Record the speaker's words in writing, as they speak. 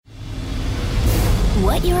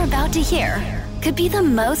What you're about to hear could be the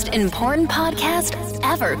most important podcast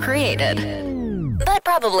ever created. But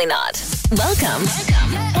probably not. Welcome.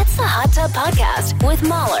 It's the Hot Tub Podcast with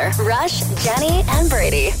Mahler, Rush, Jenny, and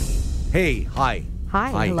Brady. Hey, hi.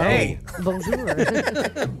 Hi, hello. Hey. Bonjour.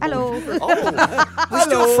 Hello. Let's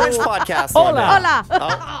do a French podcast. Hola.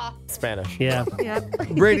 Oh, Spanish. Yeah.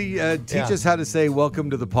 Brady, teach us how to say welcome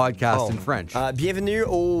to the podcast in French. Bienvenue.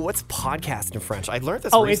 What's podcast in French? I learned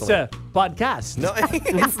this Oh, recently. it's a podcast. No,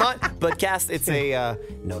 it's not podcast. It's a...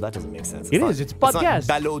 no, that doesn't make sense. It is. It's podcast. It's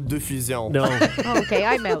not balado-diffusion. No. Okay,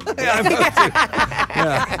 I'm out.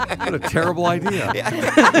 Yeah, what a terrible idea.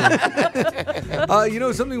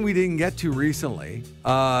 Something we didn't get to recently,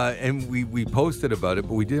 and we posted about it,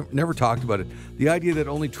 but we never talked about it. The idea that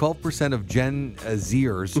only 12% of Gen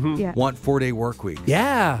Zers want 4-day work weeks.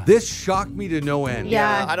 Yeah. This shocked me to no end.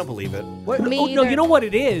 Yeah. I don't believe it. What? Me Oh, no, either. you know what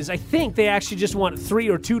it is? I think they actually just want 3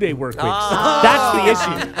 or 2-day work weeks. That's the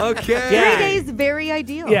issue. Okay. Yeah. 3 days, very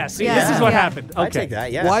ideal. Yeah, see, this is what happened. Okay. I take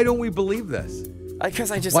that, yeah. Why don't we believe this?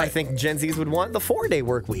 Because I Why? think Gen Zs would want the 4-day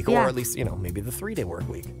work week, Yeah. or at least, maybe the 3-day work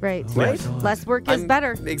week. Right. Right? Less work is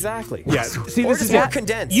better. Exactly. Yeah. See, Or this just is more it.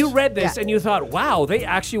 condensed. You read this Yeah. and you thought, wow, they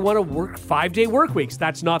actually want to work 5-day work weeks.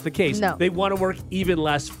 That's not the case. No. They want to work even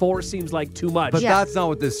less. 4 seems like too much. But Yeah. that's not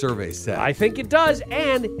what this survey said. I think it does,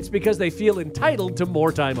 and it's because they feel entitled to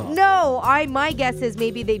more time off. No, my guess is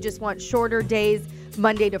maybe they just want shorter days,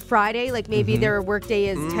 Monday to Friday. Like maybe their work day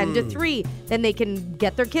is 10 to 3. Then they can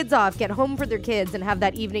get their kids off, get home for their kids, and have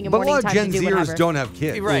that evening and but a morning lot of time Gen to do Zers whatever. don't have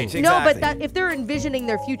kids. Right, exactly. No, but if they're envisioning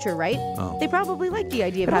their future, right? Oh. They probably like the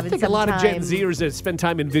idea of I don't having think some a lot time. of Gen Zers spend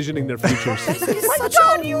time envisioning their futures. Such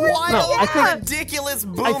a wild, I think- ridiculous I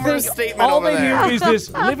boomer think statement all over they there. do is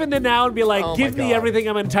just live in the now and be like, Oh my give me God. everything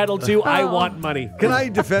I'm entitled to. I want money. Can I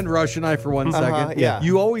defend Rush and I for 1 second? yeah.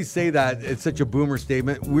 You always say that it's such a boomer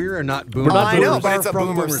statement. We're not boomers. not I know, boomers. but it's a Far from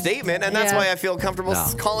boomer boomers. statement, and that's Yeah. why I feel comfortable No.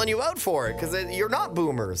 calling you out for it, because you're not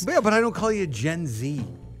boomers. Yeah, but I don't call you Gen Z.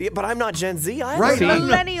 Yeah, but I'm not Gen Z either. Right.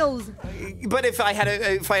 Millennials. But if I had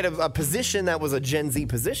a position that was a Gen Z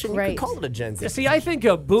position, you Right. could call it a Gen Z. See, I think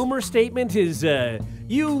a boomer statement is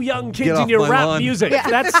you young Get kids off in your my rap lawn. music.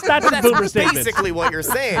 That's a boomer statement. Basically what you're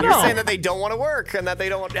saying. You're No. saying that they don't want to work and that they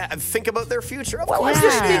don't want to think about their future. Of I course was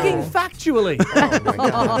just they do. thinking factually.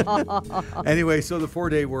 Anyway, so the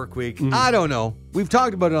 4-day work week. I don't know. We've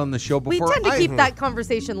talked about it on the show We before. tend to keep that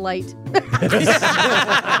conversation light.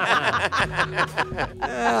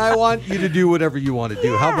 I want you to do whatever you want to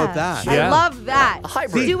do. How about that? I Yeah. love that.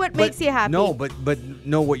 hybrid. Do what makes you happy. No, but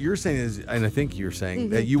no. What you're saying is, and I think you're saying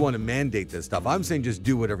that you want to mandate this stuff. I'm saying just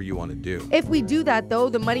do whatever you want to do. If we do that, though,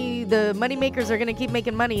 the money makers are going to keep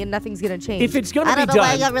making money, and nothing's going to change. If it's going to I be don't know why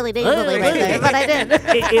I done, got really nasally right there, but I did.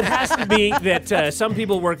 it has to be that some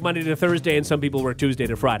people work Monday to Thursday and some people work Tuesday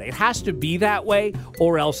to Friday. It has to be that way,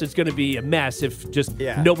 or else it's going to be a mess if just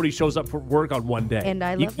nobody shows up for work on one day. And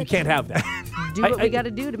I love you it. can't have that. do what we got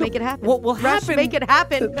to do to make it happen. What will Rush, happen- make it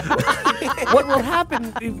happen. What will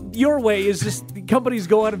happen your way is just the companies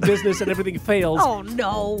go out of business and everything fails. Oh,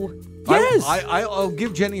 no. Yes. I'll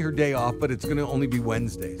give Jenny her day off, but it's going to only be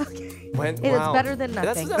Wednesdays. It is better than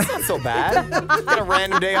nothing. That's not so bad. Get a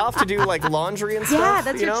random day off to do like laundry and stuff. Yeah,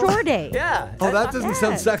 that's you your know? chore day. Yeah. Oh, that doesn't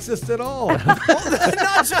sound Yeah. sexist at all.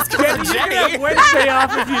 Not just Jenny, because you can Jenny. have Wednesday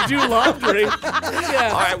off if you do laundry. Yeah.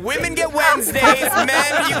 All right, women get Wednesdays.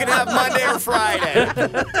 Men, you can have Monday or Friday.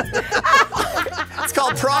 It's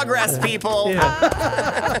called progress, people.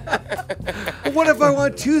 What if I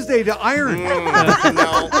want Tuesday to iron?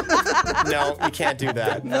 No, you can't do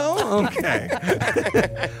that. No? Okay.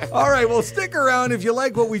 All right, well, stick around if you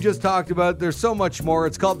like what we just talked about. There's so much more.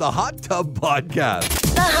 It's called the Hot Tub Podcast.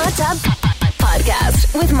 The Hot Tub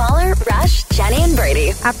Podcast with Mahler, Rush, Jenny, and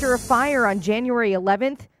Brady. After a fire on January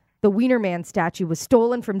 11th, the Wienerman statue was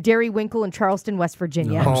stolen from Dairy Winkle in Charleston, West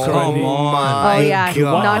Virginia. Come on. Oh, yeah.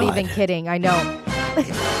 God. Not even kidding. I know.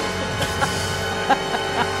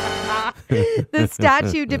 The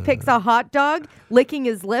statue depicts a hot dog licking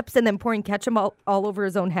his lips and then pouring ketchup all over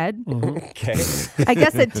his own head. Okay. I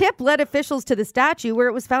guess a tip led officials to the statue where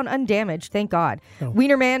it was found undamaged. Thank God.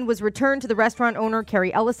 Wienerman was returned to the restaurant owner,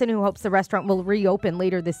 Carrie Ellison, who hopes the restaurant will reopen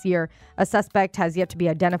later this year. A suspect has yet to be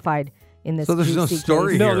identified in this. So there's no juicy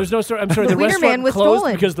story case. No, here. there's no story. I'm sorry, The the Wienerman restaurant was closed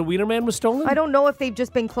stolen. because the Wienerman was stolen? I don't know if they've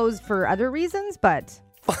just been closed for other reasons, but...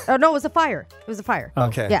 Oh, no, it was a fire. It was a fire.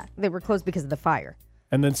 Okay. Yeah, they were closed because of the fire.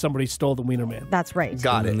 And then somebody stole the Wienerman. That's right.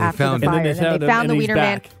 Got it. And they After found the him. fire. And then they found the him, and he's Wienerman,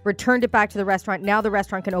 back. returned it back to the restaurant. Now the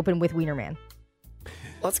restaurant can open with Wienerman.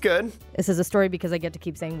 That's good. This is a story because I get to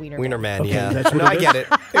keep saying Wienerman. Wienerman, Okay, yeah. that's what No, it I is. get it.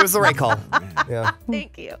 It was the right call. Yeah.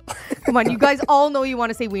 Thank you. Come on, you guys all know you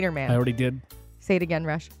want to say Wienerman. I already did. Say it again,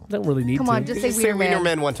 Rush. Don't really need Come to. on, just say Just say Wiener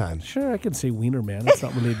Man. Wienerman one time. Sure, I can say Wiener Man. That's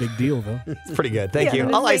not really a big deal, though. It's pretty good. Thank you.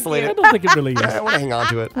 Thank I'll isolate I it. don't think it really is. I want to hang on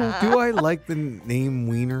to it. Do I like the name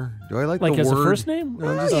Wiener? Do I like Like the as a word? first name?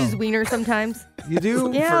 No, I use wiener sometimes. you do?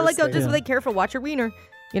 Yeah, First like I'll thing. just Yeah. like careful, watch your wiener.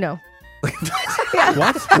 You know,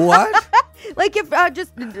 What? What? like if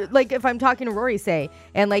just like if I'm talking to Rory, say,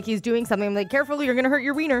 and like he's doing something, I'm like, careful, you're gonna hurt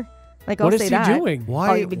your wiener. Like I'll What is say he that. doing? Oh,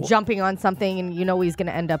 Why? you've been jumping on something, and you know he's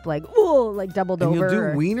gonna end up like, oh, like doubled And over. you'll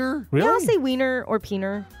or- do Wiener? Really? Yeah, I'll say wiener or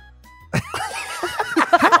peener.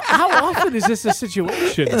 How often is this a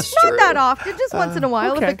situation? Not that often, just once in a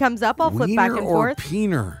while. okay. If it comes up, I'll flip Wiener back and or forth.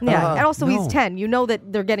 Peener? Yeah, and also no. he's 10. You know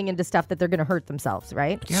that they're getting into stuff that they're gonna hurt themselves,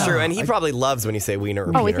 right? It's true, and he probably loves when you say wiener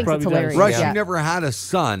or Oh, he Wiener. thinks it's Probably does. hilarious. Rush, yeah. you never had a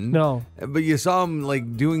son. No. But you saw him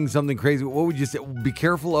like doing something crazy. What would you say? Be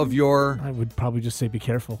careful of your. I would probably just say be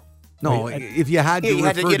careful. No, Wait, if you had to Yeah, you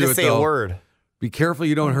had refer to, you had to to it say though, a word. be careful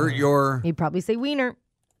you don't hurt your. He'd probably say wiener.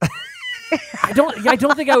 I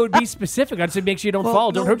don't think I would be specific. I'd say make sure you don't Well,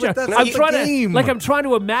 fall. Don't no, hurt you. but that's I'm the trying game. I'm trying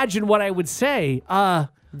to imagine what I would say.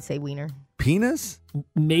 He'd say wiener. Penis?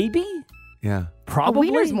 Maybe? Yeah. Probably.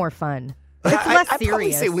 Wiener's more fun. It's I less probably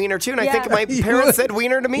serious. say wiener too, and I Yeah. think my parents said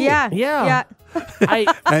wiener to me. Yeah. Yeah. I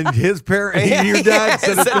And his parent, Yeah, your dad yeah,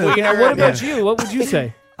 said said it. too. wiener. what about you? What would you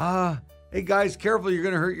say? Hey guys, careful! You're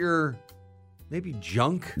gonna hurt your maybe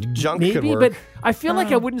junk. Junk could Maybe, work. but I feel like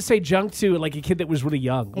I wouldn't say junk to like a kid that was really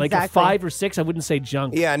young. Like at Exactly. 5 or 6, I wouldn't say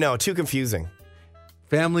junk. Yeah, no, too confusing.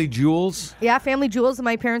 Family jewels. Yeah, Family Jewels.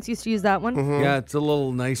 My parents used to use that one. Yeah, it's a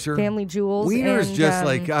little nicer. Family Jewels. Wiener is and, just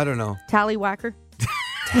like I don't know. Tallywhacker.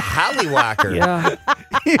 Halliwhacker. Yeah.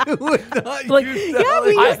 You would not Like- use Yeah,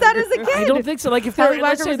 we used that as a kid. I don't think so. Like if they're, Tallywhacker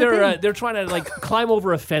let's say was a thing. they're trying to like climb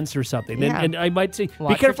over a fence or something, Yeah. and I might say, be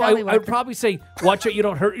Watch your careful. I would tallywhacker. probably say, watch out, you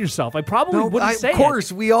don't hurt yourself. I probably No, wouldn't say of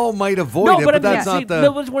course, we all might avoid No, it, but but I mean, that's see, not the.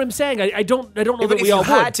 no, that's what I'm saying. I don't know Yeah, but that if we you all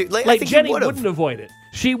had would. to, like, I Like think you Jenny would've. wouldn't avoid it.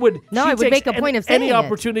 She would. No, she I would takes make a point of any saying it.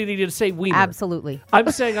 opportunity to say wiener. Absolutely.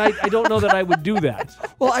 I'm saying I don't know that I would do that.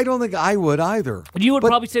 Well, I don't think I would either. You would But-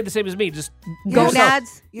 probably say the same as me. Just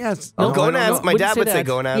Gonads. Yes. Oh, No, gonads. no. My Wouldn't dad say would say that.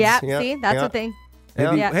 gonads. Yeah, see, that's yeah. a thing.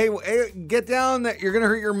 Maybe, Yeah. hey, get down! That you're gonna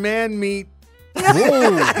hurt your man meat. No,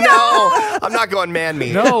 I'm not going man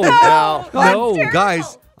meat. no, No,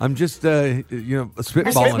 guys, I'm just spitballing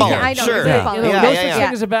spitballing. here. I know. Sure. spitballing. You know, Yeah, no yeah, such yeah.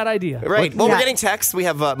 thing as a bad idea. Right. Well, Yeah. we're getting texts. We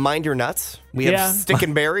have Mind Your Nuts. We have Yeah. Stick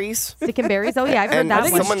and Berries. Stick and berries. Oh, yeah, I've heard And I that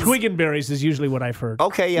think one. it's Someone's- twig and berries is usually what I've heard.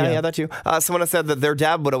 Okay, yeah, Yeah. that too. Someone has said that their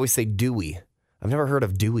dad would always say Dewey. I've never heard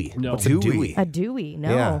of Dewey. No. What's Dewey. a Dewey? A Dewey. No.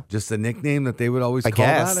 Yeah. Just a nickname that they would always I call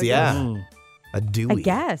guess, that. yeah. A I Dewey.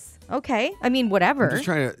 guess. Okay. I mean, I'm whatever. just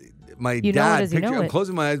trying to. My You know it dad. as you know I'm it.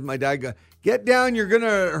 closing my eyes. My dad go, get down. You're gonna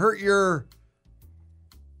hurt your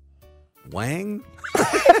wang.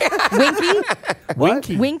 Winky? What?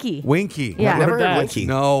 Winky. Winky. Yeah. Never heard that. Winky.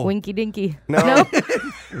 No. Winky dinky. No.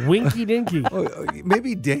 Winky dinky. Oh,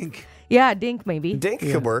 maybe Dink. Yeah, dink maybe. Dink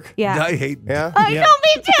could work. Yeah. I hate. Yeah. I Yeah. know,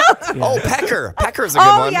 me too. Oh, Pecker. Pecker's a good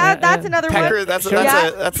Oh, one. yeah, that's another Pecker, one. that's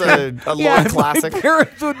Yeah. a Yeah. long classic.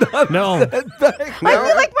 Parents would not. No. I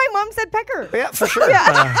feel like my mom said pecker. Yeah, for sure.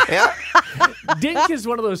 Yeah. Dink is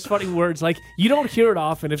one of those funny words. Like, you don't hear it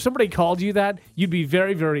often. If somebody called you that, you'd be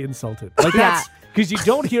very, very insulted. Like, Yeah. that's because you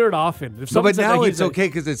don't hear it often. If No, someone but said, now like, it's he's a- okay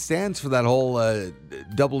because it stands for that whole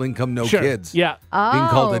double income, no Sure. kids. Yeah. Being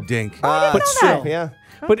called a Oh. dink. But know still. that. Yeah.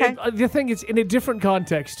 But Okay. the thing is, in a different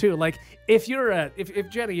context too. Like if you're if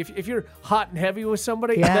Jenny, if you're hot and heavy with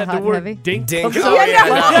somebody, Yeah, and then hot the and word heavy. dink, Dink. comes Oh, out, yeah,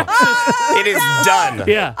 like, no. It is done.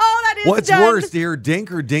 yeah. Oh, that is What's done. worse, to hear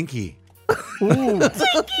dink or dinky? I,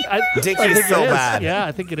 Dinky I is think so it is. bad. Yeah,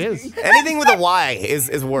 I think it is. Anything with a Y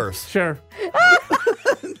is worse. Sure.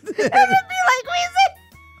 It'd be like Weezy.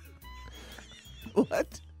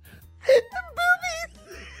 What?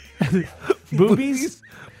 Boobies,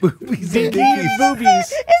 Boobies and dinky and dinkies.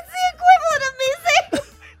 boobies. It's the equivalent of me saying,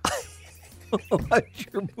 Watch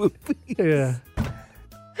your movie. Yeah. oh,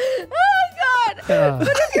 God.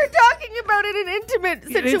 But if you're talking about it in an intimate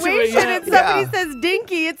situation yeah. and somebody Yeah. says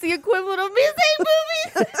dinky, it's the equivalent of me saying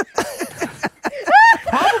boobies.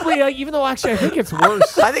 Probably, even though actually I think it's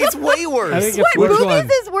worse. I think it's way worse. I think it's What, Which boobies one?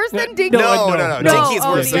 is worse than dinky? no. No. Dinky's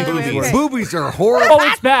Oh, worse the than other way, boobies. okay. Boobies are horrible. Oh,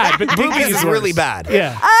 it's bad, but dinky Boobies is is worse. really bad.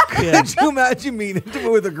 Yeah. Yeah. Could you imagine being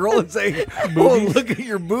intimate with a girl and saying, "Oh, look at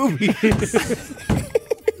your boobies"?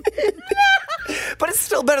 But it's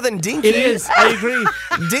still better than Dinky. It is. I agree.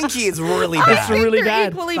 Dinky is really It's bad. really they're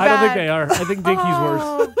bad. equally I don't think bad. they are. I think dinky's worse.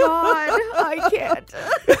 Oh, God. I can't.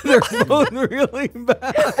 They're both really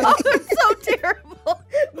bad. Oh, it's so terrible.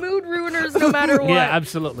 mood ruiners no matter what. Yeah,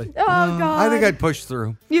 absolutely. Oh, God. I think I'd push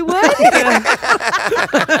through. You would?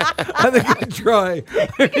 I think I'd try.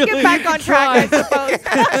 Get back on track, I suppose.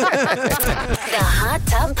 The Hot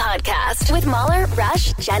Tub Podcast with Mahler,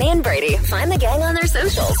 Rush, Jenny, and Brady. Find the gang on their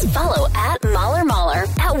socials. Follow at Mahler,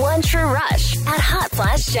 at One True Rush, at Hot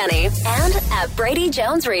Flash Jenny, and at Brady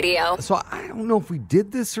Jones Radio. So I don't know if we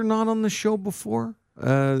did this or not on the show before.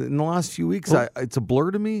 In the last few weeks, it's a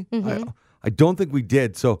blur to me. I don't think we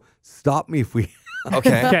did. So stop me if we.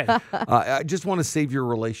 Okay. I just want to save your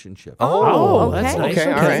relationship. Oh, okay. that's nice.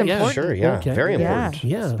 Okay, all That's right. important. Sure, yeah. Okay. Very Yeah. important.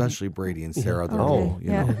 Yeah. Especially Brady and Sarah. They're Oh.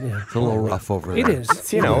 you know, it's a little rough over there. It is.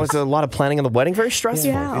 It's, it's a lot of planning on the wedding. Very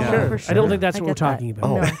stressful. Yeah, for sure. I don't think that's I what we're get that. talking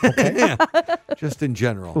about. No. Just in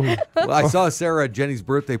general. Well, I saw Sarah at Jenny's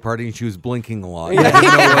birthday party and she was blinking a lot.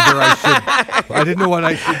 I didn't know what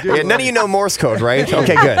I should do. Yeah, none of you know Morse code, right?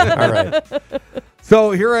 Okay, good. All right.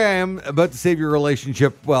 So here I am about to save your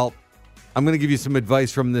relationship. Well, I'm going to give you some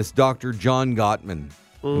advice from this Dr. John Gottman.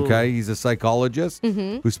 Okay, he's a psychologist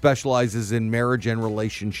who specializes in marriage and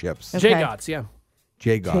relationships. Okay. J-Gots, yeah.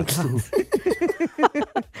 Jay Gotts.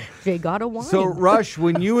 Jay got a wine. So, Rush,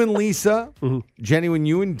 when you and Lisa, Jenny, when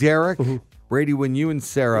you and Derek, Brady, when you and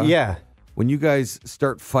Sarah, Yeah. when you guys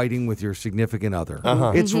start fighting with your significant other,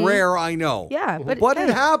 it's rare, I know. yeah, but it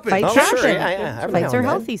happens. Fights Oh, happen. sure. Yeah. Every Fights now are and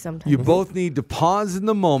then. healthy sometimes. You both need to pause in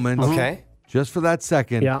the moment, Okay. just for that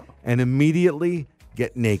second, Yeah. and immediately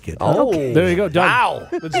get naked. Oh. There you go. Done. Wow.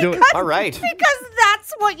 Let's do it. All right. Because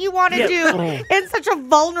that's what you want to do in such a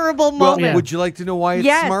vulnerable Well, moment. would you like to know why it's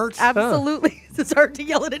Yes, smart? absolutely. It's hard to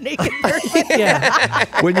yell at a naked person. Yeah.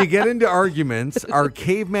 When you get into arguments, our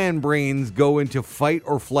caveman brains go into fight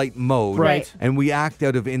or flight mode. Right. And we act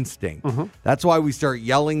out of instinct. That's why we start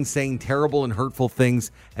yelling, saying terrible and hurtful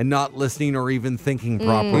things, and not listening or even thinking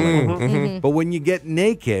properly. But when you get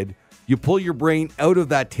naked, you pull your brain out of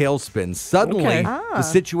that tailspin. Suddenly, Okay. the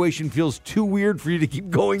situation feels too weird for you to keep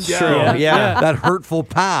going down Sure. Yeah. that hurtful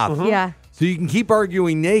path. Yeah. So you can keep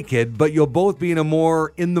arguing naked, but you'll both be in a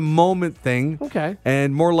more in the moment thing. Okay.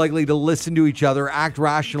 And more likely to listen to each other, act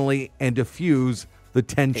rationally, and diffuse the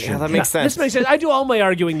tension. Yeah, that makes sense. This makes sense. I do all my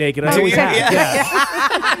arguing naked. I Oh, always yeah. have.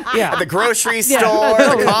 Yeah. Yeah. At the grocery Yeah. store,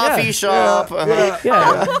 Yeah. the coffee shop.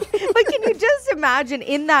 Yeah. But can you just imagine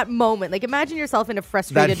in that moment? Like, imagine yourself in a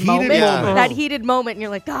frustrated heated moment. moment. That heated moment, and you're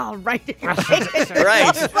like, oh, right.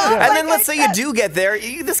 Right. And then let's say you do get there.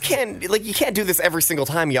 You can't do this every single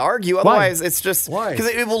time you argue. Otherwise, it's just Why? because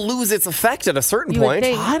it will lose its effect at a certain You would point.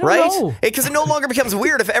 think. I don't right? know. Because it no longer becomes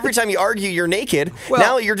weird if every time you argue you're naked.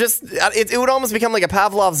 Now you're just. It would almost become like a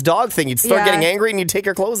Pavlov's dog thing. You'd start Yeah. getting angry and you'd take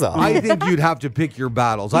your clothes off. I think you'd have to pick your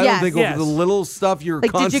battles. I Yes. don't think Yes. over the little stuff you're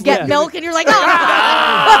Like, did you constantly get milk? And you're like,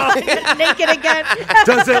 oh, naked again.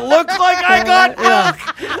 Does it look like I got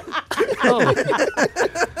milk?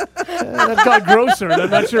 That got grosser, and I'm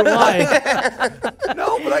not sure why.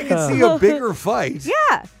 No, but I can see a bigger fight.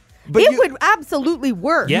 Yeah. But it you- would absolutely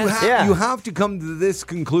work. Yes. You have to come to this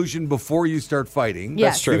conclusion before you start fighting.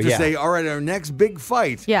 Yes. That's true, You have to yeah. say, all right, our next big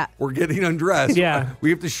fight, Yeah. we're getting undressed. Yeah.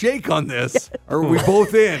 We have to shake on this, or are we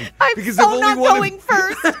both in? I'm because so if only not one going of,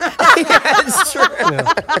 first. It's true.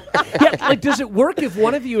 Yeah, like, does it work if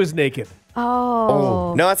one of you is naked?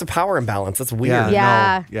 Oh. No, that's a power imbalance. That's weird.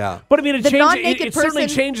 Yeah. no, yeah. But I mean, it The changes. non-naked It certainly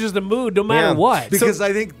person- changes the mood, no matter Yeah. what. Because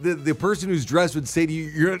I think the person who's dressed would say to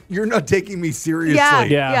you, "You're not taking me seriously." Yeah,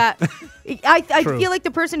 Yeah. yeah. I True. feel like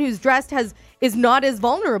the person who's dressed is not as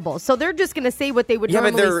vulnerable, so they're just going to say what they would Yeah,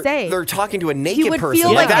 but normally say. they're talking to a naked would person.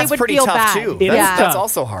 feel like they that's would pretty feel tough bad. too. It is That's tough.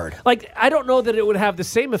 also hard. Like, I don't know that it would have the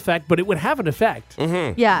same effect, but it would have an effect.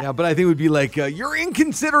 Yeah. Yeah, but I think it would be like, "You're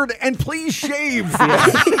inconsiderate, and please shave."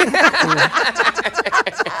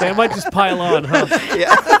 They might just pile on, huh?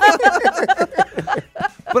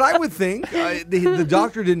 But I would think the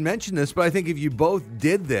doctor didn't mention this, but I think if you both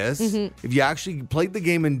did this, if you actually played the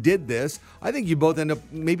game and did this, I think you both end up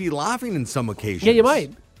maybe laughing in some occasions. Yeah, you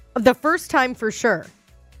might. The first time for sure.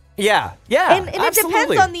 Yeah. And it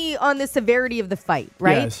absolutely. depends on the severity of the fight,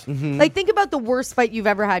 right? Yes. Like, think about the worst fight you've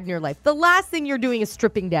ever had in your life. The last thing you're doing is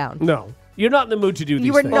stripping down. No. You're not in the mood to do these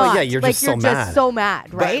You are things. not. Well, yeah, you're like, just you're so just mad. so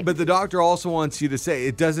mad, right? But the doctor also wants you to say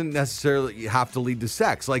it doesn't necessarily have to lead to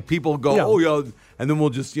sex. Like people go, Yeah. "Oh yeah," and then we'll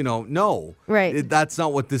just, no. Right. That's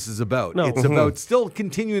not what this is about. No. It's about still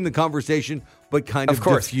continuing the conversation, but kind of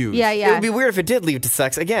course. diffuse. yeah, It yeah. would be weird if it did lead to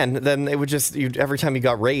sex again. Then it would just every time you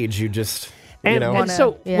got rage, you just. And, Wanna-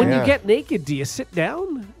 so when yeah. you get naked, do you sit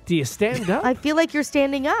down? Do you stand up? I feel like you're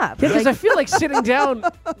standing up. Because I feel like sitting down,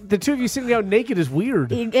 the two of you sitting down naked is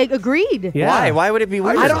weird. Agreed. Yeah. Why? Why would it be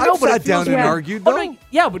weird? I don't know, but sat it feels down and weird. argued, Oh, though. no,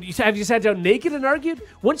 yeah, but have you sat down naked and argued?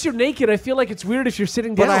 Once you're naked, I feel like it's weird if you're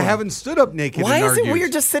sitting down. But I haven't stood up naked Why and is it argued.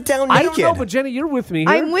 weird to sit down I naked? don't know, but Jenny, you're with me here.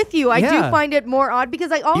 I'm with you. I do Yeah. find it more odd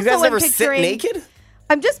because I also you guys am never sit picturing naked?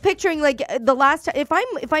 I'm just picturing like the last time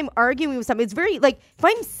if I'm arguing with somebody, it's very like if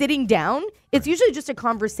I'm sitting down, it's usually just a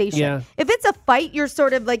conversation. Yeah. If it's a fight, you're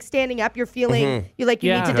sort of like standing up. You're feeling you like you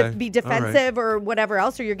Yeah. need to Okay. be All right. defensive or whatever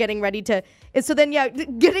else, or you're getting ready to. And so then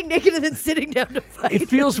getting naked and then sitting down to fight. It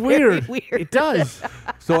feels is very weird. It does.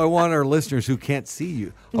 So I want our listeners who can't see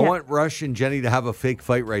you. I Yeah. want Rush and Jenny to have a fake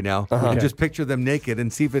fight right now. And just picture them naked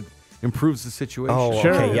and see if it improves the situation. Oh,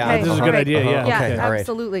 Sure. okay, yeah. This is a good idea, yeah. Yeah, Okay, all right.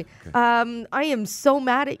 absolutely. I am so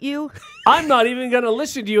mad at you. I'm not even going to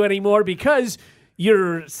listen to you anymore because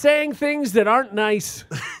you're saying things that aren't nice.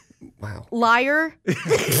 Liar.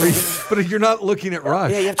 But you're not looking at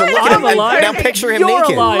Rush. Yeah, you have to look I'm at him a and liar. now picture him You're a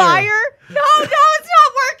naked. liar. Liar. No, it's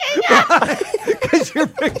not working. Because you're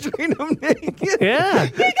picturing him naked. Yeah. You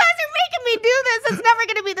guys are making me do this. It's never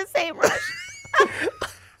going to be the same, Rush.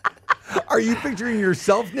 Are you picturing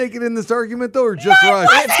yourself naked in this argument, though, or just Rush?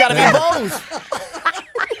 It's got to be both.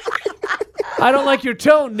 I don't like your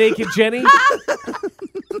tone, naked Jenny.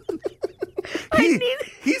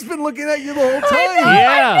 He's been looking at you the whole time.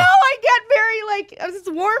 Yeah. No, I get very like it's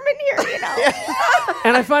warm in here, you know.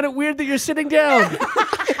 And I find it weird that you're sitting down.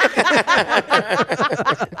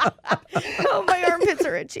 Oh, my armpits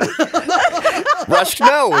are itchy. Rush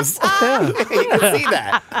knows. Yeah. You can see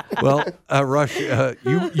that. Well, Rush,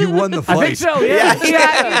 you won the fight. I think so, yeah.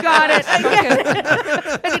 Yeah, you got it.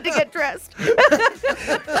 I need to get dressed.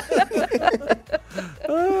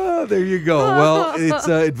 Oh, there you go. Well, it's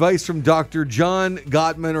advice from Dr. John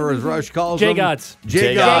Gottman, or as Rush calls J. him. Gotts. J.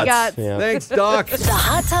 J. Gotts. Gotts. Yeah. Thanks, Doc. The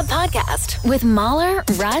Hot Tub Podcast with Mahler,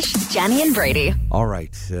 Rush, Jenny, and Brady. All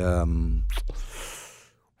right.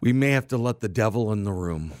 We may have to let the devil in the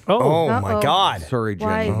room. Oh, Uh-oh. my God. Sorry,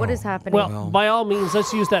 Why? Jenny. What is happening? Well, by all means,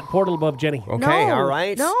 let's use that portal above Jenny. Okay, no, all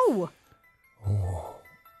right. No.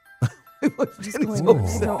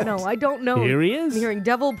 No, I don't know. Here he is. I'm hearing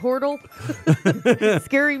devil portal.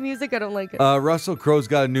 Scary music. I don't like it. Russell Crowe's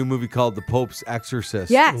got a new movie called The Pope's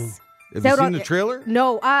Exorcist. Yes. Have you Out seen on- the trailer?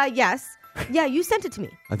 No. Yes. Yeah, you sent it to me.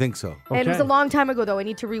 I think so. And it was a Okay. long time ago, though. I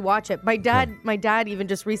need to rewatch it. My dad even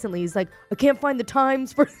just recently, he's like, I can't find the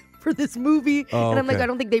times for this movie. Oh, and I'm like, okay. I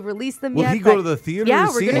don't think they've released them Will yet. he go but- to the theater Yeah,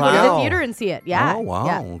 and we're see going to it? go to the Wow. theater and see it. Yeah. Oh, wow.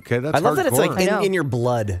 Yeah. Okay, that's I love that it's like hardcore. I know. in your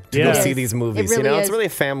blood to Yeah. go It see is. these It movies. really It's is. really a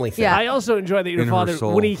family thing. Yeah. I also enjoy that your In her father,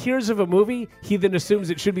 soul. when he hears of a movie, he then assumes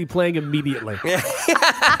it should be playing immediately.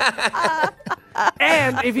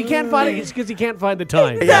 And if he can't find it, it's because he can't find the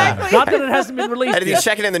time. Exactly. Not that it hasn't been released And did he yet.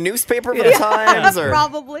 check it in the newspaper for the times? Or?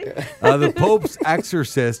 Probably. The Pope's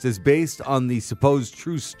Exorcist is based on the supposed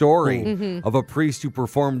true story of a priest who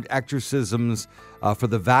performed exorcisms for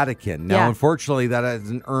the Vatican. Now, Yeah. unfortunately, that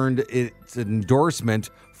hasn't earned its endorsement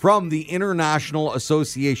from the International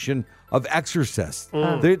Association of Exorcists.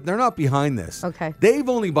 They're not behind this. Okay. They've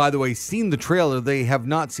only, by the way, seen the trailer. They have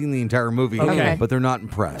not seen the entire movie, Okay. but they're not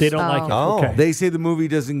impressed. They don't like it. Oh. Okay. They say the movie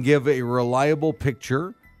doesn't give a reliable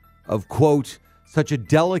picture of, quote, such a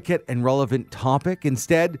delicate and relevant topic.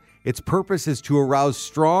 Instead, its purpose is to arouse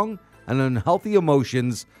strong and unhealthy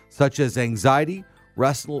emotions such as anxiety,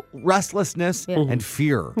 restlessness, and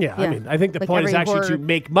fear. Yeah, I Yeah. mean, I think the Like point is every actually to word.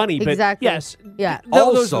 make money, but Exactly. yes, Yeah. those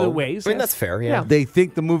are Also- the ways. I mean, yes. that's fair, yeah. They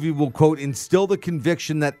think the movie will, quote, instill the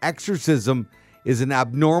conviction that exorcism is an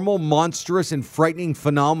abnormal, monstrous, and frightening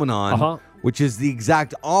phenomenon, which is the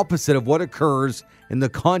exact opposite of what occurs in the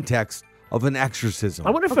context of an exorcism. I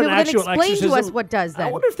wonder if Okay, an well, then actual explain to exorcism, us what does I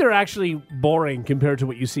then. wonder if they're actually boring compared to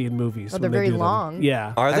what you see in movies. Oh, when they're they very do them. long.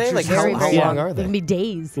 Yeah. Are they? Like, Very, how very long long. are They they? can be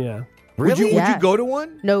days. Yeah. Would you Yeah. go to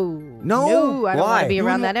one? No. No. I don't want Why? to be You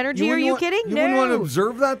around wouldn't that wa- energy. Are wouldn't you want- kidding? You No. wouldn't want to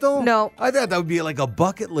observe that, though? No. I thought that would be like a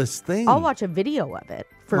bucket list thing. I'll watch a video of it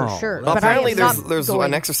for Oh, sure. well, but I Apparently, am not there's going.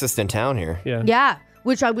 an exorcist in town here. Yeah. Yeah,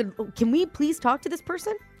 which I would. Can we please talk to this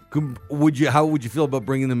person? How would you feel about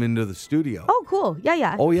bringing them into the studio? Oh, cool. Yeah,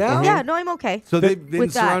 yeah. Oh, yeah? Yeah, no, I'm okay. So they've been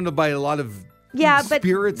with that. surrounded by a lot of Yeah, but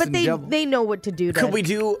spirits but and they devils. they know what to do. To, Could we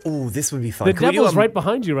do? Ooh, this would be fun. The Could we do devil's a- right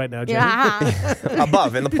behind you right now, Jenny. Yeah.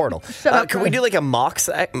 above in the portal. up, Could we do like a mock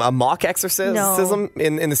exorcism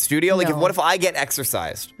in the studio? Like, No. what if I get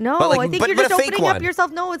exorcised? No, but like, I think but, you're but just a fake opening one. up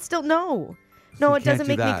yourself. No, it's still no. No, You it can't doesn't do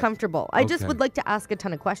make me that. comfortable. I just Okay. would like to ask a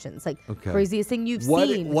ton of questions. Like, Okay. craziest thing you've What,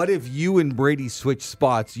 seen. what if you and Brady switch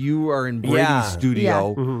spots? You are in Brady's Yeah.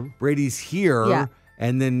 studio. Yeah. Brady's here. Yeah.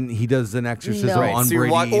 and then he does an exorcism No. on So you're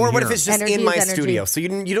Brady. or in what if here. it's just Energy in my is energy. studio? So you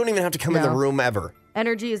don't even have to come in the No. room ever.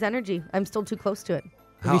 Energy is energy. I'm still too close to it.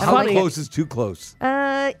 How funny. close is too close?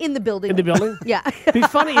 In the building. In the building? Yeah. It'd be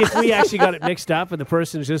funny if we actually got it mixed up and the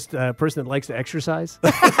person is just a person that likes to exercise.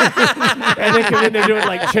 And they come in there doing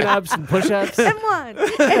like chin-ups and push-ups. M1.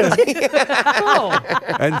 Oh,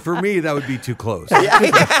 And for me, that would be too close. not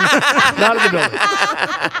in the building.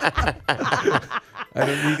 I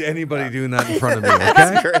don't need anybody doing that in front of me.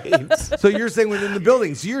 Okay. Great. So you're saying within the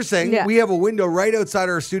building. So you're saying Yeah. we have a window right outside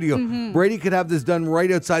our studio. Brady could have this done right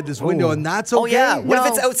outside this window, and that's okay. Oh yeah. What if No.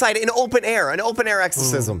 it's outside in open air? An open air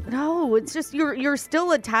exorcism. No, it's just you're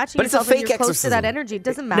still attaching But it's a yourself and fake you're close to that exorcism. energy. It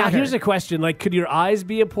doesn't matter. Now, here's a question. Like, could your eyes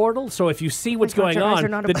be a portal? So if you see what's Oh my God, going your eyes on, are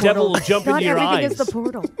not a the portal. devil will jump Not into your everything eyes. is the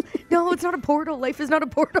portal. No, it's not a portal. Life is not a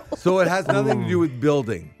portal. So it has nothing to do with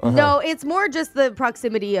building. No, it's more just the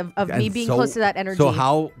proximity of me And being so- close to that energy. So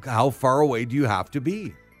how far away do you have to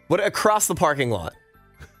be? What across the parking lot?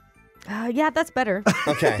 Yeah, that's better.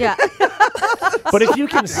 Okay. Yeah. But if you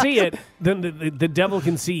can see it, then the devil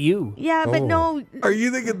can see you. Yeah, but no, Are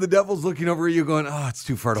you thinking the devil's looking over at you going, oh, it's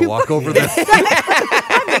too far to walk over this?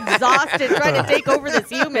 I'm exhausted trying to take over this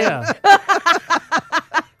human. Yeah.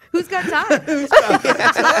 Who's got time?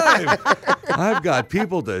 I've got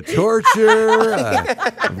people to torture.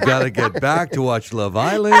 I've got to get back to watch Love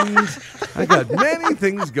Island. I got many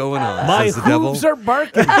things going on. My says the devil. hooves are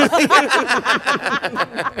barking.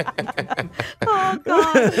 Oh,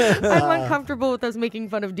 God. I'm uncomfortable with us making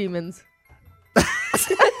fun of demons.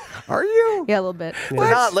 Are you? Yeah, a little bit. They're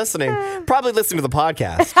not listening. Probably listening to the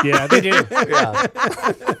podcast. Yeah, they do.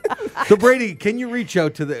 Yeah. So Brady, can you reach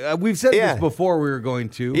out to the? We've said Yeah. this before. We were going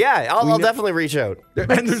to. Yeah, I'll We ne- definitely reach out.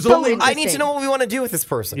 And there's so only. I need to know what we want to do with this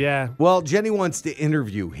person. Yeah. Well, Jenny wants to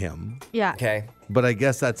interview him, Yeah. Okay. but I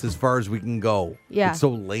guess that's as far as we can go. Yeah. It's so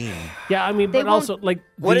lame. Yeah, I mean, They but won't- also, like,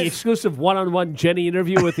 What the if- exclusive one-on-one Jenny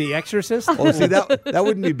interview with The Exorcist. Oh, see that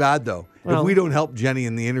wouldn't be bad though Well- if we don't help Jenny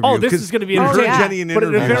in the interview. Oh, this 'cause is going to be we've heard entertaining. Jenny in But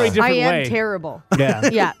in a interviews. very I different am way. terrible. Yeah.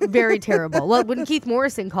 Yeah, very terrible. Well, when Keith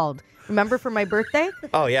Morrison called, remember for my birthday?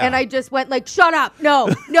 Oh, yeah. And I just went like, shut up. No,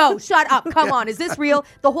 shut up. Come on. Is this real?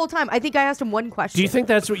 The whole time. I think I asked him one question. Do you think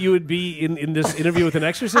that's what you would be in this interview with an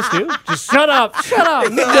exorcist too? Just shut up, no.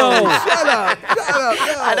 Shut up!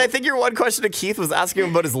 And I think your one question to Keith was asking him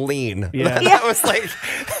about his lean. Yeah. That was like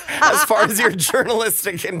as far as your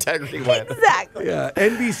journalistic integrity went. Exactly. Yeah,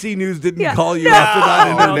 NBC News didn't Yeah. call you No. after that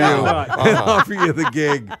No, interview no, and offer you the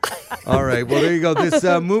gig. All right, well there you go. This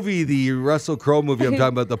movie, the Russell Crowe movie I'm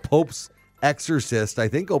talking about, The Pope's Exorcist, I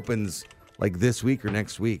think opens like this week or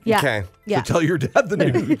next week. Yeah. Okay. Yeah. So tell your dad the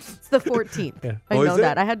news. It's the 14th. I Oh, know is it?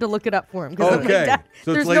 that. I had to look it up for him. 'cause I'm Okay. like, Dad,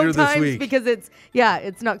 So it's there's later no this times week. because it's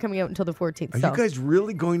not coming out until the 14th. Are so. you guys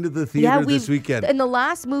really going to the theater this weekend? And the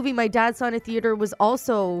last movie my dad saw in a theater was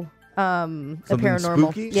also a Something paranormal.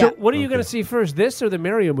 spooky? Yeah. So what are you going to see first, this or the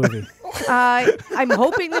Mario movie? I'm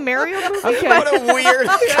hoping the Mario movie. Okay. What a weird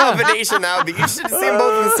combination that would be. You should have seen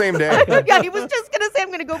both on the same day. Yeah, he was just going to say I'm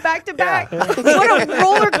going to go back to back. What a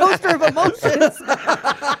roller coaster of emotions.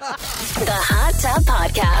 The Hot Tub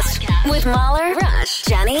Podcast with Mahler, Rush,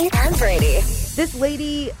 Jenny, and Brady. This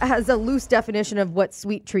lady has a loose definition of what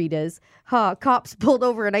sweet treat is. Cops pulled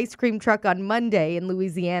over an ice cream truck on Monday in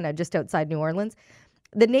Louisiana, just outside New Orleans.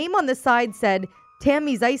 The name on the side said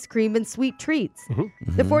Tammy's Ice Cream and Sweet Treats.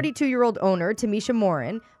 The 42-year-old owner, Tamisha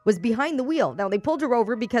Morin, was behind the wheel. Now, they pulled her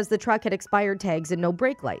over because the truck had expired tags and no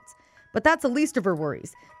brake lights. But that's the least of her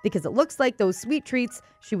worries, because it looks like those sweet treats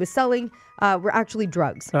she was selling were actually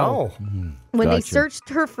drugs. Oh. When they Gotcha. searched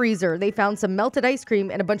her freezer, they found some melted ice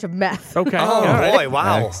cream and a bunch of meth. Okay. Oh, all right. boy.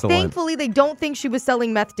 Wow. Excellent. Thankfully, they don't think she was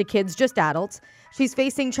selling meth to kids, just adults. She's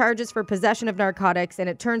facing charges for possession of narcotics, and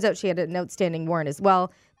it turns out she had an outstanding warrant as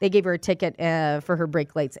well. They gave her a ticket for her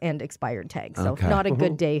brake lights and expired tags. So Okay. not a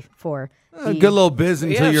good day for the... Good little biz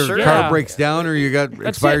until Yeah, your sure. car Yeah. breaks down or you got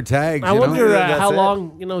That's expired it. tags. I you know? wonder That's how it.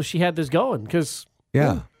 long she had this going, because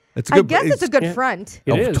Yeah, it's a I good. guess it's a good yeah. front.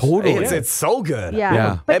 it Oh, is. totally. It's so good. Yeah.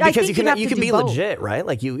 Yeah. But I because think you have can to be do both. legit, right?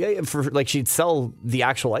 Like she'd sell the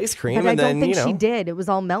actual ice cream, But I and don't then think you know. she did. It was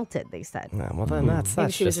all melted, they said. Yeah, well, then that's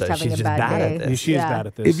Maybe she was just just having she's a just bad day. at this. She is Yeah. bad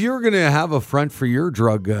at this. If you were going to have a front for your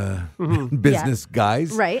drug business,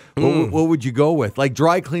 guys, Right. What would you go with? Like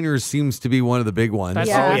dry cleaners seems to be one of the big ones That's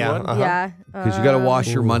Yeah. a good yeah. one. Yeah. because you got to wash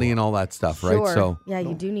your money and all that stuff, right? Sure. So yeah,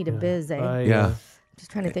 you do need a biz, eh? I yeah,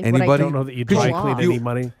 Just trying to think Anybody? what I don't know that you 'Cause dry you- clean you- any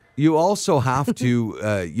money. you also have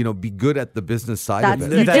to, be good at the business side That's of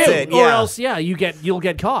the it. That's do, it, or yeah. else you'll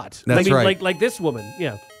get caught. That's I mean, right. like this woman,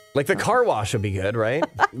 yeah. Like the car wash would be good, right?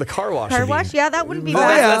 The car wash. Car would wash? Be, Yeah, that wouldn't be Well,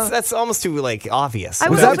 bad. that's almost too obvious. I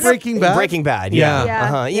Was would that open up- Breaking Bad? Breaking Bad, yeah.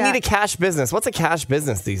 Yeah. You Yeah. need a cash business. What's a cash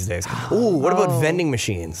business these days? Ooh, what about vending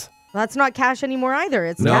machines? That's not cash anymore either.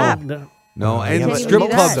 It's No. tap. No, and Yeah, strip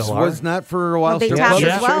but clubs most wasn't that for a while? Well, they strip tap clubs?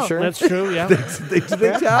 as well. That's true, yeah.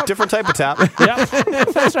 They tap? Different type of tap. Yeah,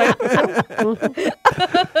 that's right.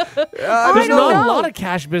 There's don't not know. a lot of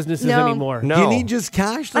cash businesses No. anymore. No. Do you need just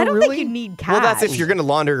cash, though, I don't really? think you need cash. Well, that's if you're going to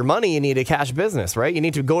launder your money, you need a cash business, right? You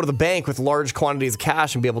need to go to the bank with large quantities of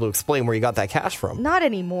cash and be able to explain where you got that cash from. Not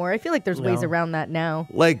anymore. I feel like there's ways No. around that now.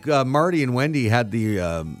 Like Marty and Wendy had the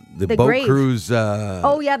The boat grave. cruise.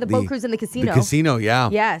 Oh, yeah, the boat cruise in the casino. The casino, yeah.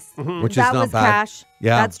 Yes. Which that is not was bad. cash.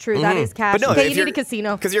 Yeah. That's true. That is cash. But no, okay, if you you're- need a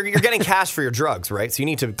casino. Because you're getting cash for your drugs, right? So you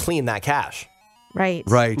need to clean that cash. Right.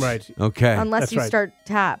 Right. Right. Okay. Unless That's you right. start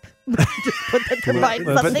tap. Just put the combine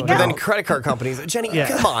But something But then else. credit card companies, Jenny, Yeah.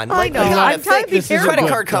 come on. I know. you gotta I'm trying to be think. careful. Credit Good.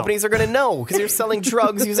 card companies are going to know because you're selling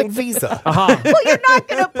drugs using Visa. Uh-huh. Well, you're not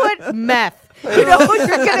going to put meth. You know, you're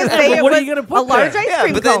going to say but it what are was you gonna put a large there? ice Yeah,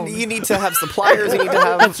 cream but cone. then you need to have suppliers. You need to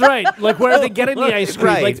have. That's right. Like, where are they getting the ice cream?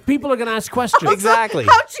 Right. Like, people are going to ask questions. Exactly.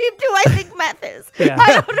 How cheap do I think meth is? Yeah.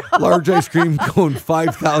 I don't know. Large ice cream cone,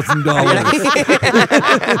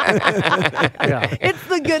 $5,000. Yeah. It's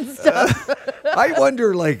the good stuff. I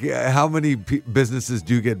wonder, like, how many businesses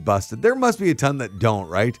do get busted? There must be a ton that don't,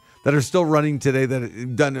 right? That are still running today, that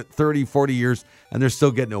have done it 30, 40 years, and they're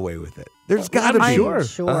still getting away with it. There's got to be. I'm sure. I'm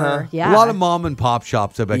sure. Uh-huh. Yeah. A lot of mom and pop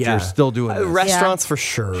shops, I bet Yeah. you're still doing this. Restaurants for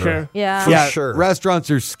sure. Sure. Yeah. For yeah, sure.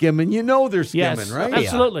 restaurants are skimming. You know they're skimming, Yes, right?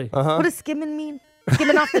 absolutely. What does skimming mean?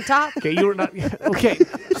 Skimming off the top? Okay, you were not. Okay,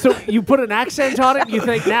 so you put an accent on it. You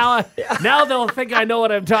think now they'll think I know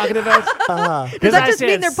what I'm talking about. Does that just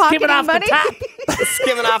mean they're pocketing off money? The tap.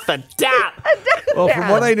 Skimming off the tap. Well, from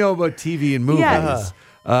what I know about TV and movies, Yes.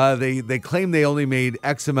 they claim they only made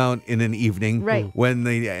X amount in an evening. Right. When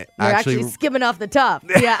they You're actually actually skimming off the top.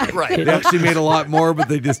 Yeah. Right. they actually made a lot more, but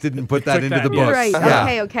they just didn't put that Took into that, the yes. books. Right.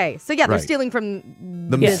 Yeah. Okay. So yeah, they're Right. stealing from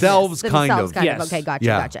Themselves, business. kind Themselves, of. kind Yes. of. Okay. Gotcha.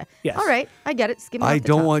 Yeah. Gotcha. Yes. All right. I get it. Skimming I off the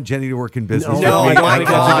don't top. want Jenny to work in business. No, with me. I don't Not think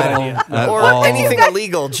at that's a all. good idea. At Or all. anything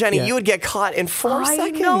illegal. Jenny, Yeah. you would get caught in 4 I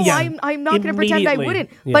seconds. know. Yeah. I'm not going to pretend I Immediately. wouldn't.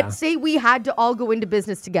 Yeah. But say we had to all go into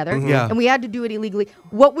business together, Yeah. and we had to do it illegally.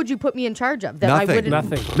 What would you put me in charge of? That I Nothing. wouldn't.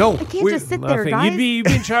 Nothing. No, I can't we- just sit there, Nothing. guys. You'd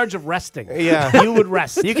be in charge of resting. Yeah. You would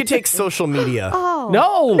rest. You could take social media. Oh.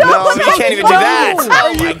 No. No, you can't even do that.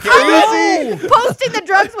 Oh my god. Posting the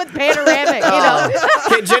drugs with panoramic, you know.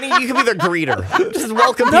 Okay, Jenny, you can be the greeter. Just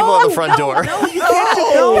welcome people at the front door.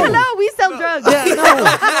 Hello, we sell drugs.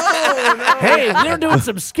 Hey, we're doing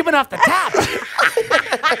some skimming off the tap.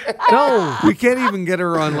 No. We can't even get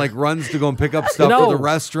her on like runs to go and pick up stuff No. for the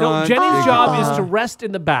restaurant. No, Jenny's Big- job is to rest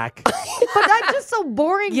in the back. But that's just so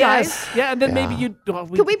boring, guys. Yeah, and then maybe you. Well,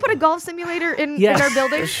 Can we put a golf simulator in Yes. our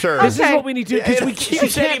building? Sure. This is Okay. what we need to do because we Keep she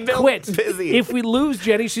Jenny can't Bill quit. busy. If we lose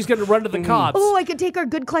Jenny, she's going to run to the cops. Oh, I could take our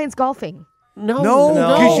good clients golfing. No, No.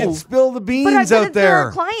 because you'd spill the beans But I bet out if they're our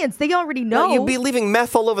there. clients, they already know. No, you'd be leaving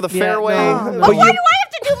meth all over the Yeah, fairway. no. But why do I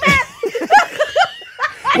have to do math?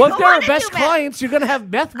 Well, if they're our wanna best do that. clients, you're going to have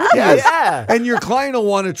meth with you. Yeah. And your client will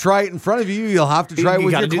want to try it in front of you. You'll have to try it You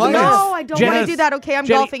with gotta your do the client. math. No, I don't want Jenny- to do that. Okay, I'm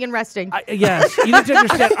Jenny- golfing and resting. Yes, you need to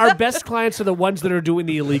understand. Our best clients are the ones that are doing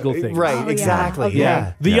the illegal things. Right, Oh, yeah. exactly. Okay.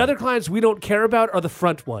 Yeah. The other clients we don't care about are the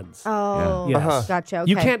front ones. Oh, Yeah. Uh-huh. gotcha. Okay.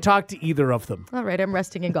 You can't talk to either of them. All right, I'm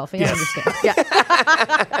resting and golfing. I understand.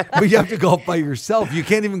 Yeah. But you have to golf by yourself. You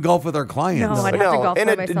can't even golf with our clients. No, I'd have to golf in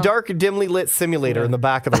by a myself. dark, dimly lit simulator in the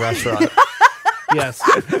back of the restaurant. Yes.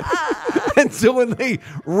 And so when they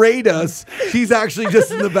raid us, she's actually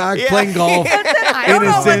just in the back Yeah. playing golf. I don't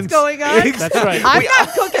know what's Innocent. going on. That's right. I'm not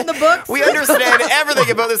cooking the books. We understand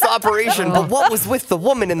everything about this operation, but what was with the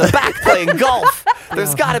woman in the back playing golf?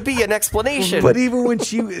 There's got to be an explanation. But even when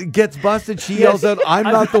she gets busted, she yells out, "I'm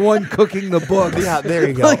not the one cooking the books." yeah, there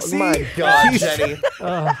you go. Like, see? My God, She's- Jenny.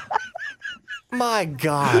 My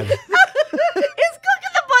God. Is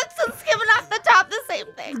cooking the books and skimming off the top the same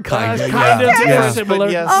thing? Kind of, kind of yeah. similar.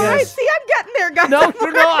 But yes. All right, see, I'm getting there, guys. No,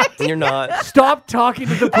 you're not. You're not. Stop talking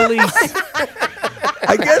to the police.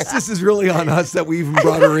 I guess this is really on us that we even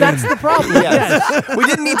brought her That's in. the problem. Yes. Yes. We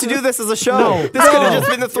didn't need to do this as a show. No. This could have just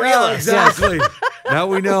been the three of us. Exactly. Now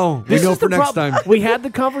we know. We This know is for the next problem. time. We had the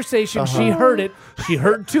conversation. She heard it. She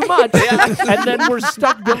heard too much. And then we're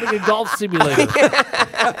stuck building a golf simulator.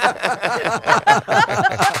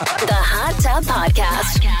 The Hot Tub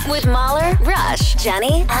Podcast with Mahler, Rush,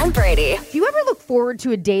 Jenny, and Brady. Do you ever look forward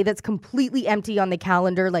to a day that's completely empty on the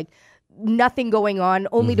calendar? Like nothing going on,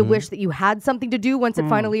 only to wish that you had something to do once it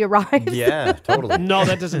finally arrives. Yeah, totally. No,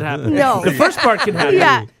 that doesn't happen. No. The first part can happen.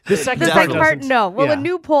 Yeah. The second The part second part, doesn't. no. Well, Yeah. a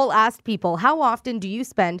new poll asked people, how often do you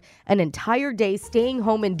spend an entire day staying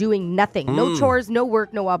home and doing nothing? No chores, no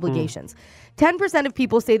work, no obligations. 10% of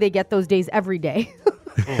people say they get those days every day.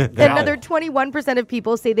 Another 21% of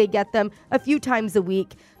people say they get them a few times a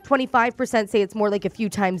week. 25% say it's more like a few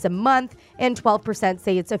times a month. And 12%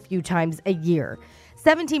 say it's a few times a year.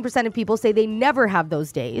 17% of people say they never have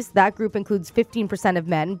those days. That group includes 15% of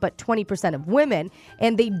men, but 20% of women,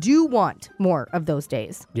 and they do want more of those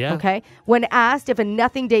days. Yeah. Okay. When asked if a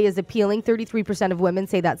nothing day is appealing, 33% of women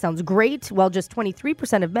say that sounds great, while just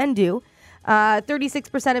 23% of men do.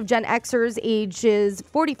 36% of Gen Xers ages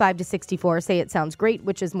 45 to 64 say it sounds great,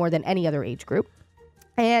 which is more than any other age group.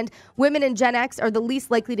 And women in Gen X are the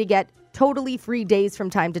least likely to get totally free days from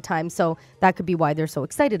time to time, so that could be why they're so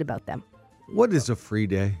excited about them. What is a free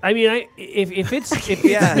day? I mean, if it's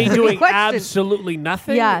me doing question. absolutely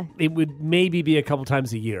nothing, Yeah. it would maybe be a couple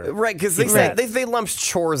times a year. Right, because they say they lumped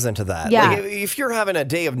chores into that. Yeah. Like, if you're having a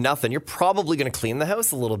day of nothing, you're probably going to clean the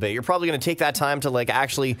house a little bit. You're probably going to take that time to like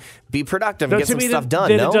actually be productive and get To some me, stuff done.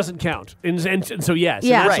 then No, it doesn't count. And so yes,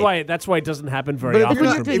 Yeah. and Right. that's why it doesn't happen very But often.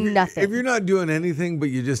 When you're doing nothing. If you're not doing anything, but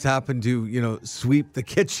you just happen to, sweep the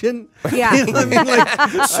kitchen. Yeah. You know what I mean?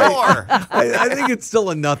 Like, sure. I think it's still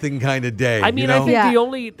a nothing kind of day. I mean, you know? I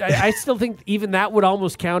think Yeah. I still think even that would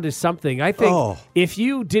almost count as something. I think Oh. if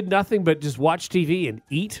you did nothing but just watch TV and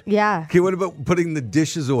eat, Yeah. Okay, what about putting the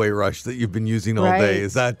dishes away, Rush, that you've been using all Right. day?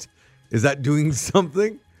 Is that doing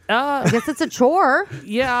something? I guess it's a chore.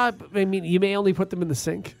 yeah, I mean, you may only put them in the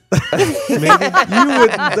sink. You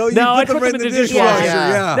wouldn't, though. You No, I'd put them put right them in the in the dishwasher. dishwasher.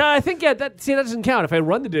 Yeah. No, I think that doesn't count. If I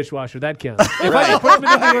run the dishwasher, that counts. If I put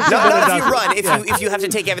them in the dishwasher, Not then it if you doesn't. run. If you have to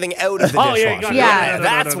take everything out of the Oh, dishwasher. yeah, you got it. Yeah. No,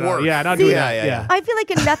 That's no. work. Yeah, not doing Yeah, that. yeah, yeah. I feel like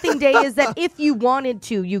a nothing day is that if you wanted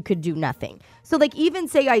to, you could do nothing. So, like, even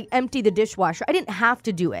say I empty the dishwasher, I didn't have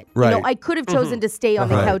to do it. Right. You know, I could have chosen to stay on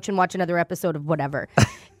the Right. couch and watch another episode of whatever.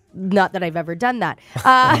 Not that I've ever done that.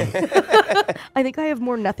 I think I have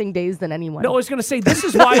more nothing days than anyone. No, I was going to say, this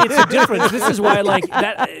is why it's a difference. This is why, like,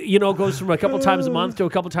 that, goes from a couple times a month to a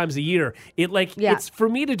couple times a year. Yeah. It's for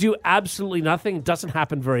me to do absolutely nothing. It doesn't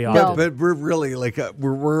happen very No. often. But we're really like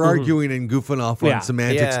we're arguing and goofing off Yeah. on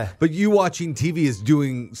semantics. Yeah. But you watching TV is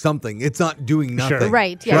doing something. It's not doing Sure. nothing.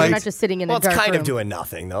 Right. Yeah, Right? you're not just sitting in Well, a it's dark kind room. of doing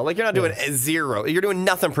nothing though. Like you're not doing zero. You're doing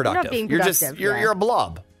nothing productive. being You're just productive, you're yeah. you're a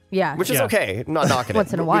blob. Yeah. Which is Yeah. okay. I'm not knocking Once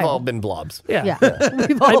it. in a We've while. all been blobs. Yeah.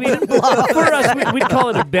 We've I all mean, been blocked. for us, we'd call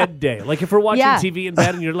it a bed day. Like if we're watching Yeah. TV in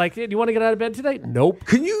bed and you're like, hey, do you want to get out of bed today? Nope.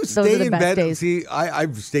 Can you are stay the in best bed? days. See,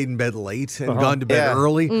 I've stayed in bed late and gone to bed Yeah.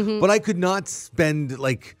 early, Mm-hmm. but I could not spend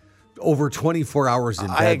like over 24 hours in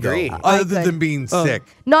bed. I agree. though, I other could. than being sick.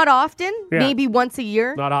 Not often, Yeah. maybe once a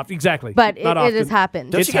year, Not often. Exactly. but it Not has often.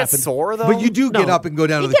 happened. Don't It's you get happened. sore though? But you do get No. up and go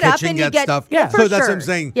down You to the get up kitchen and you get get- stuff. Yeah, for so that's what sure. I'm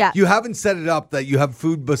saying. Yeah. You haven't set it up that you have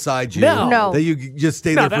food beside you. No. No. That you just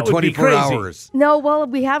stay No, there that for would be 24 crazy. hours. No, well,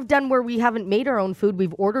 we have done where we haven't made our own food.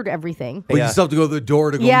 We've ordered everything. But Yeah. you still have to go to the door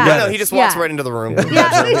to go Yeah. get No, it. he just walks Yeah. right into the room.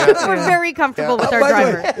 Yeah, we're very comfortable with our By the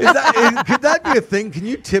way, driver. could that be a thing? Can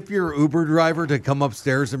you tip your Uber driver to come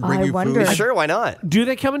upstairs and bring I you wonder. food? Sure, why not? Do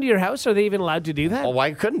they come into your house? Are they even allowed to do that? Well,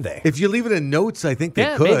 why couldn't they? If you leave it in notes, I think they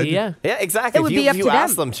yeah, could. maybe, yeah. Yeah, exactly. It would if you, be up if you to them.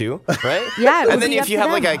 ask them to, right? Yeah, it would And then be if up you to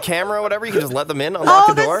have like them. a camera or whatever, you can just let them in, unlock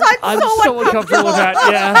Oh, the door. I'm so so uncomfortable with that.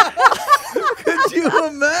 Yeah. Could you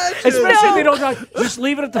imagine? Especially if they don't talk. Just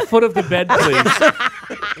leave it at the foot of the bed, please.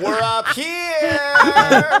 We're up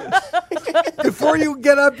here. Before you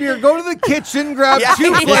get up here, go to the kitchen, grab Yeah.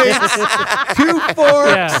 2 plates, 2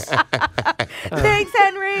 forks. Yeah. Thanks,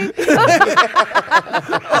 Henry.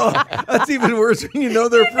 That's even worse when you know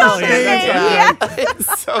their first names. Yeah.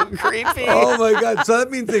 It's so creepy. Oh my God. So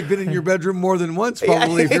that means they've been in your bedroom more than once,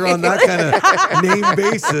 probably, if you're on that kind of name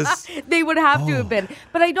basis. They would have to have been.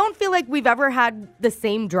 But I don't feel like we've ever had the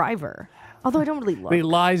same driver. Although I don't really look. He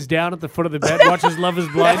lies down at the foot of the bed, watches Love is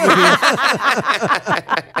Blind with you.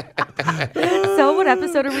 So what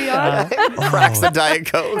episode are we on? Cracks the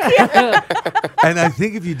Diet Coke. And I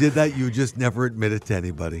think if you did that, you would just never admit it to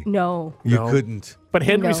anybody. No. You No. couldn't. But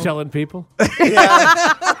Henry's No. telling people.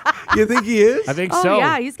 You think he is? I think Oh, so.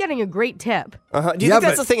 yeah, he's getting a great tip. Do you Yeah, think that's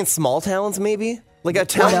but- the thing in small towns, maybe? Like a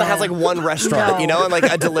town No. that has like one restaurant, No. you know, and like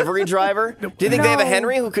a delivery driver. Do you think they have a No.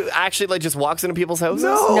 Henry who could actually like just walks into people's houses?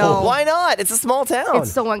 No. Why not? It's a small town.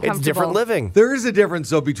 It's so It's different uncomfortable. living. There is a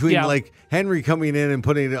difference, though, between Yeah. like Henry coming in and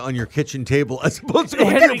putting it on your kitchen table as opposed to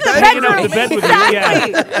Henry hanging out in the bed with you. Yeah.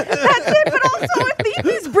 Exactly. That's it. But also, if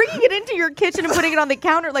he's bringing it into your kitchen and putting it on the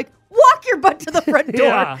counter, like, what walk your butt to the front door.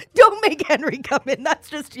 Yeah. Don't make Henry come in. That's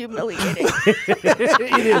just humiliating.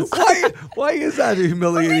 It is. Why is that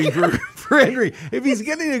humiliating for Henry? If he's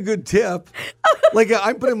getting a good tip, like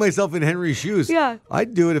I'm putting myself in Henry's shoes. Yeah.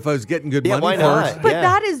 I'd do it if I was getting good money why for not? it. But Yeah.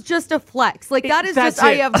 that is just a flex. Like, that is That's just,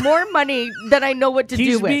 I it. have more money than I know what to do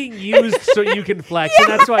He's with. being used so you can flex, and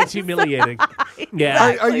that's why it's humiliating.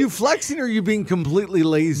 Yeah. Are you flexing or are you being completely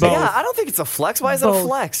lazy? Yeah, I don't think it's a flex. Why is it a Both.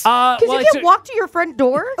 flex? Because well, you it's can't a- walk to your front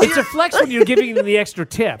door. It's a flex when you're giving them the extra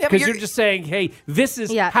tip but because you're- you're just saying, "Hey, this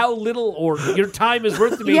is Yeah. how little or your time is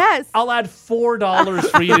worth to me. Yes. I'll add $4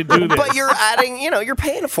 for you to do this." But you're adding, you're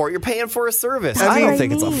paying for it. You're paying for a service. I mean, don't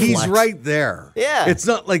think it's a flex. He's right there. Yeah. It's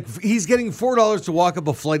not like he's getting $4 to walk up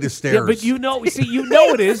a flight of stairs. yeah, but you know it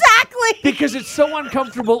is Exactly. because it's so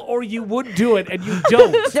uncomfortable, or you would do it and you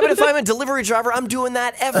don't. Yeah, but if I'm a delivery driver, I'm doing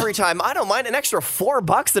that every time. I don't mind an extra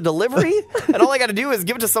 $4 a delivery, and all I got to do is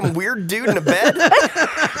give it to some weird dude in a bed.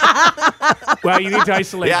 Well, you need to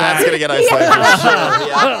isolate Yeah, that. it's gonna get isolated for sure.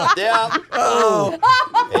 Yeah, yeah. Oh,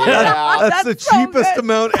 yeah. That's the cheapest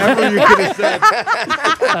amount ever you could have said.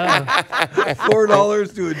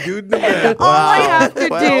 $4 to a dude in the bed. All I have to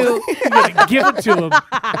do. You gotta give it to him.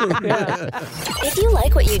 If you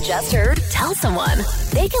like what you just heard, tell someone.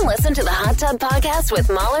 They can listen to the Hot Tub Podcast with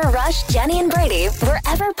Mahler, Rush, Jenny, and Brady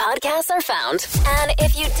wherever podcasts are found. And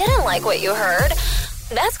if you didn't like what you heard,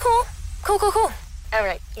 that's cool. Cool. All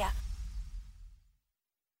right, yeah.